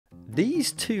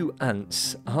These two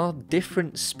ants are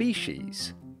different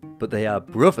species, but they are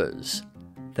brothers.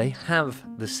 They have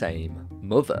the same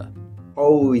mother.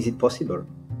 How is it possible?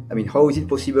 I mean, how is it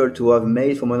possible to have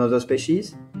made from another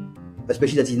species? A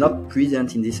species that is not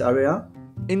present in this area?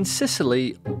 In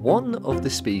Sicily, one of the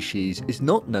species is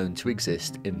not known to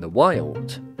exist in the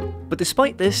wild. But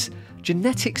despite this,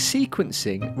 genetic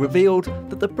sequencing revealed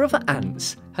that the brother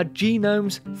ants had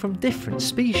genomes from different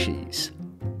species.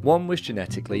 One was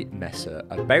genetically Messor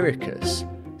ibericus,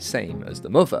 same as the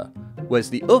mother,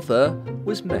 whereas the other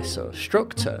was Messor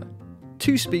structor.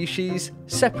 Two species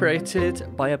separated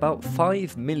by about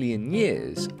 5 million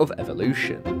years of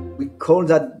evolution. We call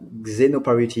that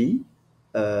xenoparity.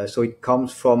 So it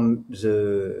comes from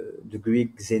the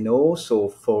Greek xeno, so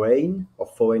foreign or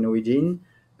foreign origin,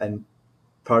 and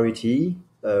parity,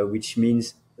 which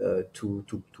means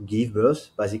to give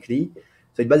birth, basically.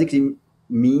 So it basically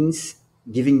means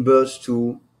giving birth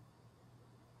to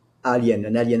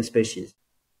an alien species.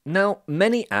 Now,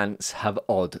 many ants have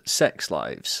odd sex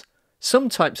lives. Some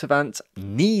types of ants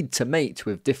need to mate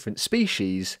with different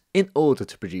species in order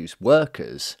to produce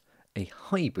workers, a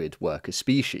hybrid worker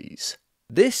species.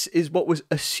 This is what was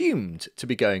assumed to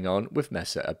be going on with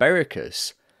Messor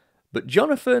ibericus, but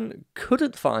Jonathan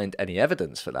couldn't find any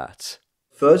evidence for that.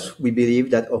 First, we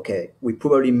believe that, okay, we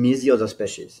probably miss the other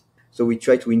species. So we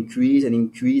try to increase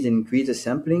the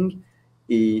sampling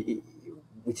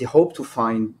with the hope to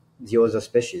find the other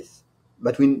species.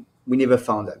 But we never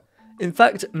found them. In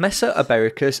fact, Messor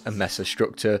ibericus and Messor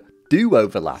structor do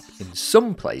overlap in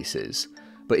some places,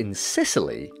 but in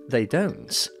Sicily they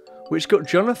don't, which got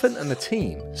Jonathan and the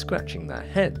team scratching their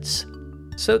heads.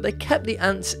 So they kept the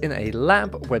ants in a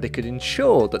lab where they could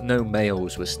ensure that no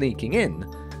males were sneaking in,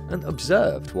 and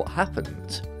observed what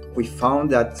happened. We found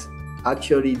that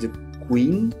actually the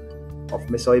queen of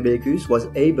Messor ibericus was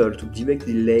able to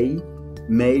directly lay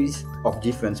males of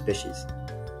different species.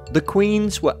 The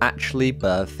queens were actually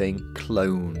birthing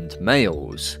cloned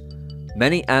males.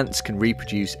 Many ants can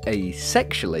reproduce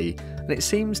asexually, and it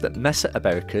seems that Messor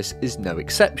ibericus is no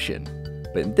exception.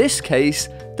 But in this case,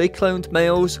 they cloned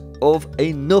males of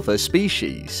another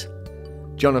species.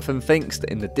 Jonathan thinks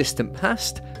that in the distant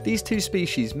past, these two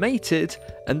species mated,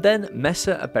 and then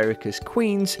Messor ibericus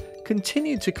queens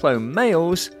continued to clone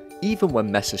males even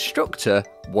when Messor structor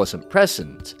wasn't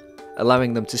present,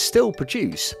 allowing them to still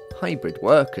produce hybrid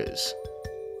workers.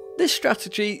 This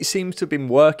strategy seems to have been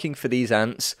working for these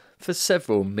ants for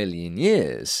several million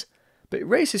years, but it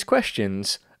raises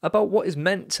questions about what is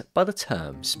meant by the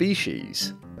term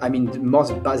species. I mean, the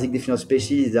most basic definition of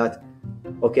species is that,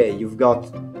 okay, you've got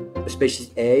a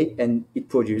species A and it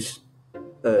produces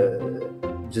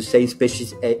the same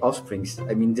species A offsprings.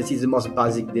 I mean, this is the most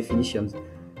basic definition.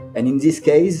 And in this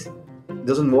case, it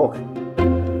doesn't work.